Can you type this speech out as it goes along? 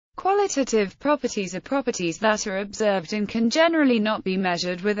Qualitative properties are properties that are observed and can generally not be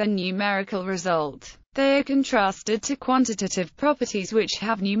measured with a numerical result. They are contrasted to quantitative properties which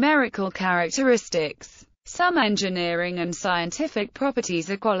have numerical characteristics. Some engineering and scientific properties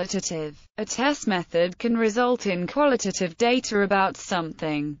are qualitative. A test method can result in qualitative data about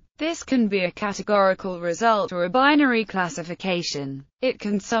something. This can be a categorical result or a binary classification. It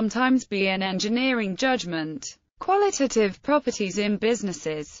can sometimes be an engineering judgment. Qualitative properties in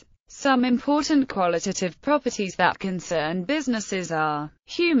businesses. Some important qualitative properties that concern businesses are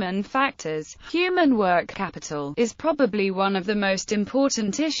human factors. Human work capital is probably one of the most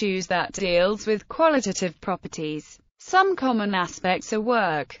important issues that deals with qualitative properties. Some common aspects are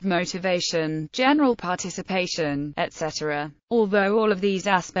work, motivation, general participation, etc. Although all of these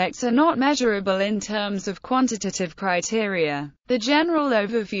aspects are not measurable in terms of quantitative criteria, the general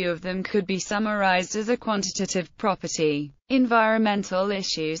overview of them could be summarized as a quantitative property. Environmental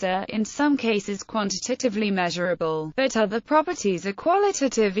issues are, in some cases, quantitatively measurable, but other properties are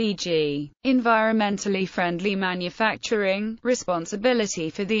qualitative, e.g., environmentally friendly manufacturing, responsibility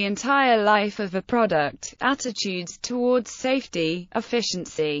for the entire life of a product, attitudes towards safety,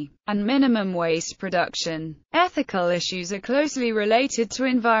 efficiency, and minimum waste production. Ethical issues are closely related to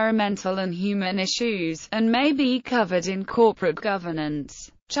environmental and human issues, and may be covered in corporate governance.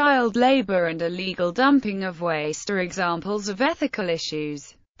 Child labor and illegal dumping of waste are examples of ethical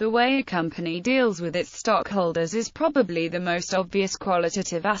issues. The way a company deals with its stockholders is probably the most obvious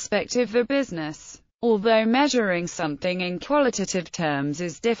qualitative aspect of a business. Although measuring something in qualitative terms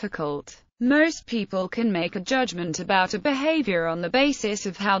is difficult, most people can make a judgment about a behavior on the basis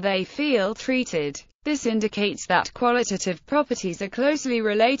of how they feel treated. This indicates that qualitative properties are closely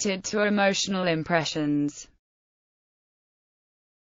related to emotional impressions.